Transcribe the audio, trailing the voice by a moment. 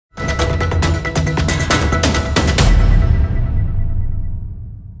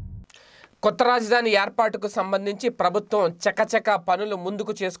కొత్త రాజధాని ఏర్పాటుకు సంబంధించి ప్రభుత్వం చకచక పనులు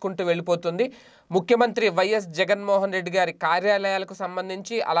ముందుకు చేసుకుంటూ వెళ్ళిపోతుంది. ముఖ్యమంత్రి వైఎస్ జగన్మోహన్ రెడ్డి గారి కార్యాలయాలకు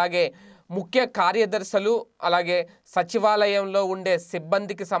సంబంధించి అలాగే ముఖ్య కార్యదర్శులు అలాగే సచివాలయంలో ఉండే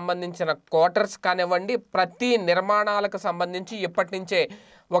సిబ్బందికి సంబంధించిన క్వార్టర్స్ కానివ్వండి ప్రతి నిర్మాణాలకు సంబంధించి ఇప్పటి నుంచే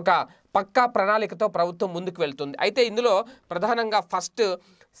ఒక పక్కా ప్రణాళికతో ప్రభుత్వం ముందుకు వెళ్తుంది. అయితే ఇందులో ప్రధానంగా ఫస్ట్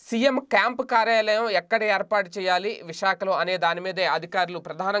సీఎం క్యాంప్ కార్యాలయం ఎక్కడ ఏర్పాటు చేయాలి విశాఖలో అనే దాని మీదే అధికారులు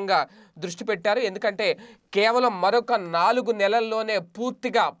ప్రధానంగా దృష్టి పెట్టారు. ఎందుకంటే కేవలం మరొక 4 నెలల్లోనే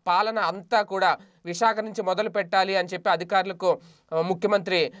పూర్తిగా పాలన అంతా కూడా విశాఖ నుంచి మొదలు పెట్టాలి అని చెప్పి అధికారులకు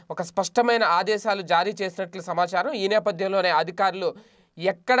ముఖ్యమంత్రి ఒక స్పష్టమైన ఆదేశాలు జారీ చేసినట్లు సమాచారం. ఈ నేపథ్యంలోనే అధికారులు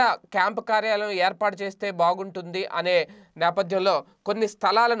ఎక్కడ క్యాంపు కార్యాలయం ఏర్పాటు చేస్తే బాగుంటుంది అనే నేపథ్యంలో కొన్ని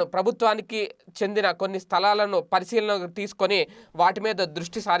స్థలాలను ప్రభుత్వానికి చెందిన కొన్ని స్థలాలను పరిశీలనకు తీసుకొని వాటి మీద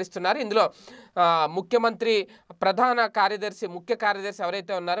దృష్టి సారిస్తున్నారు. ఇందులో ముఖ్యమంత్రి ప్రధాన కార్యదర్శి ముఖ్య కార్యదర్శి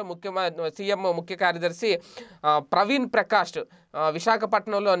ఎవరైతే ఉన్నారో సీఎం ముఖ్య కార్యదర్శి ప్రవీణ్ ప్రకాష్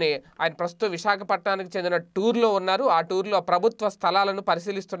విశాఖపట్నంలోని ఆయన ప్రస్తుతం విశాఖపట్నానికి చెందిన టూర్లో ఉన్నారు. ఆ టూర్లో ప్రభుత్వ స్థలాలను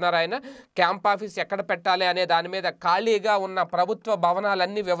పరిశీలిస్తున్నారు. ఆయన క్యాంప్ ఆఫీస్ ఎక్కడ పెట్టాలి అనే దాని మీద ఖాళీగా ఉన్న ప్రభుత్వ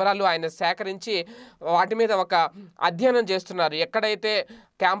భవనాలన్నీ వివరాలు ఆయన సేకరించి వాటి మీద ఒక అధ్యయనం చేస్తున్నారు. ఎక్కడైతే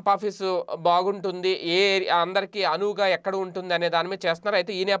క్యాంప్ ఆఫీసు బాగుంటుంది, అందరికీ అనువుగా ఎక్కడ ఉంటుంది అనే దాని మీద చేస్తున్నారు.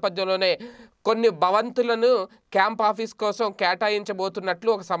 అయితే ఈ నేపథ్యంలోనే కొన్ని భవంతులను క్యాంప్ ఆఫీస్ కోసం కేటాయించబోతున్నట్లు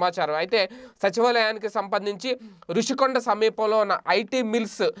ఒక సమాచారం. అయితే సచివాలయానికి సంబంధించి ఋషికొండ సమీపంలో ఉన్న ఐటీ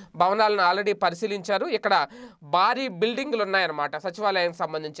మిల్స్ భవనాలను ఆల్రెడీ పరిశీలించారు. ఇక్కడ భారీ బిల్డింగులు ఉన్నాయన్నమాట సచివాలయానికి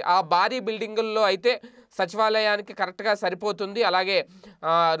సంబంధించి. ఆ భారీ బిల్డింగుల్లో అయితే సచివాలయానికి కరెక్ట్గా సరిపోతుంది. అలాగే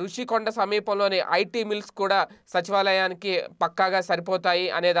ఋషికొండ సమీపంలోని ఐటీ మిల్స్ కూడా సచివాలయానికి పక్కాగా సరిపోతాయి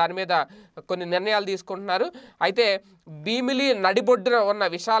అనే దాని మీద కొన్ని నిర్ణయాలు తీసుకుంటున్నారు. అయితే భీమిలి నడిబొడ్డున ఉన్న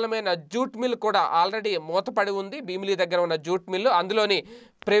విశాలమైన జూట్ మిల్ కూడా ఆల్రెడీ మూతపడి ఉంది. భీమిలి దగ్గర ఉన్న జూట్ మిల్లు, అందులోని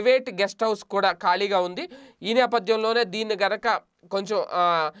ప్రైవేట్ గెస్ట్ హౌస్ కూడా ఖాళీగా ఉంది. ఈ నేపథ్యంలోనే దీన్ని గనక కొంచెం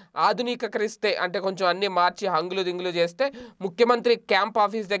ఆధునికీకరిస్తే అంటే కొంచెం అన్నీ మార్చి హంగులు దింగులు చేస్తే ముఖ్యమంత్రి క్యాంప్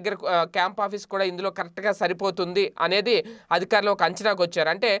ఆఫీస్ కూడా ఇందులో కరెక్ట్గా సరిపోతుంది అనేది అధికారులు ఒక అంచనాకు వచ్చారు.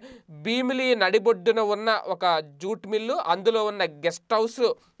 అంటే భీమిలి నడిబొడ్డున ఉన్న ఒక జూట్ మిల్లు, అందులో ఉన్న గెస్ట్ హౌస్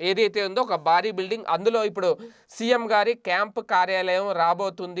ఏదైతే ఉందో ఒక భారీ బిల్డింగ్, అందులో ఇప్పుడు సీఎం గారి క్యాంప్ కార్యాలయం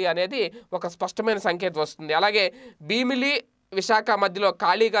రాబోతుంది అనేది ఒక స్పష్టమైన సంకేతం వస్తుంది. అలాగే భీమిలి విశాఖ మధ్యలో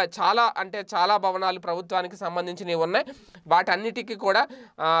ఖాళీగా చాలా భవనాలు ప్రభుత్వానికి సంబంధించినవి ఉన్నాయి. వాటన్నిటికీ కూడా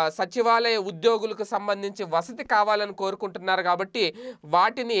సచివాలయ ఉద్యోగులకు సంబంధించి వసతి కావాలని కోరుకుంటున్నారు. కాబట్టి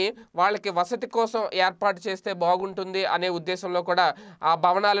వాటిని వాళ్ళకి వసతి కోసం ఏర్పాటు చేస్తే బాగుంటుంది అనే ఉద్దేశంలో కూడా ఆ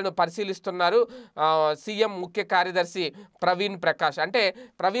భవనాలను పరిశీలిస్తున్నారు సీఎం ముఖ్య కార్యదర్శి ప్రవీణ్ ప్రకాష్. అంటే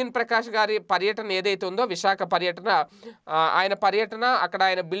ప్రవీణ్ ప్రకాష్ గారి పర్యటన ఏదైతే ఉందో విశాఖ పర్యటన, ఆయన పర్యటన అక్కడ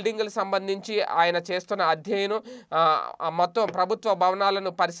ఆయన బిల్డింగులకు సంబంధించి ఆయన చేస్తున్న అధ్యయనం, మొత్తం ప్రభుత్వ భవనాలను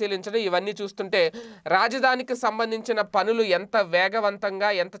పరిశీలించడం, ఇవన్నీ చూస్తుంటే రాజధానికి సంబంధించిన పనులు ఎంత వేగవంతంగా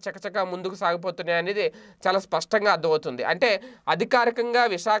ఎంత చకచకా ముందుకు సాగిపోతున్నాయి అనేది చాలా స్పష్టంగా అర్థమవుతుంది. అంటే అధికారికంగా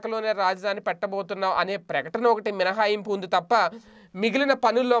విశాఖలోనే రాజధాని పెట్టబోతున్నాం అనే ప్రకటన ఒకటి మినహాయింపు ఉంది తప్ప మిగిలిన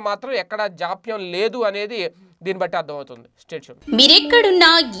పనుల్లో మాత్రం ఎక్కడ జాప్యం లేదు అనేది దీన్ని బట్టి అర్థమవుతుంది.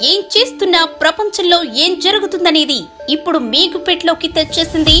 మీరెక్కడున్నా ఏం చేస్తున్నా ప్రపంచంలో ఏం జరుగుతుందనేది ఇప్పుడు మీకు పెట్లోకి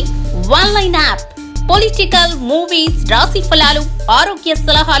తెచ్చేసింది ఆన్లైన్ యాప్. పొలిటికల్, మూవీస్, రాశి ఫలాలు, ఆరోగ్య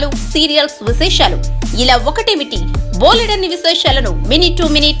సలహాలు, సీరియల్స్ విశేషాలు ఇలా ఒకటేమిటి బోలెడన్ని విశేషాలను మినిట్ టు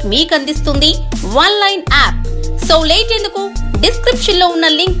మినిట్ మీకు అందిస్తుంది ఆన్లైన్ యాప్. సో లేట్ ఎందుకు, డిస్క్రిప్షన్ లో ఉన్న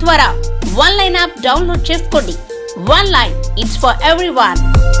లింక్ ద్వారా ఆన్లైన్ యాప్ డౌన్లోడ్ చేసుకోండి. Online, it's for everyone.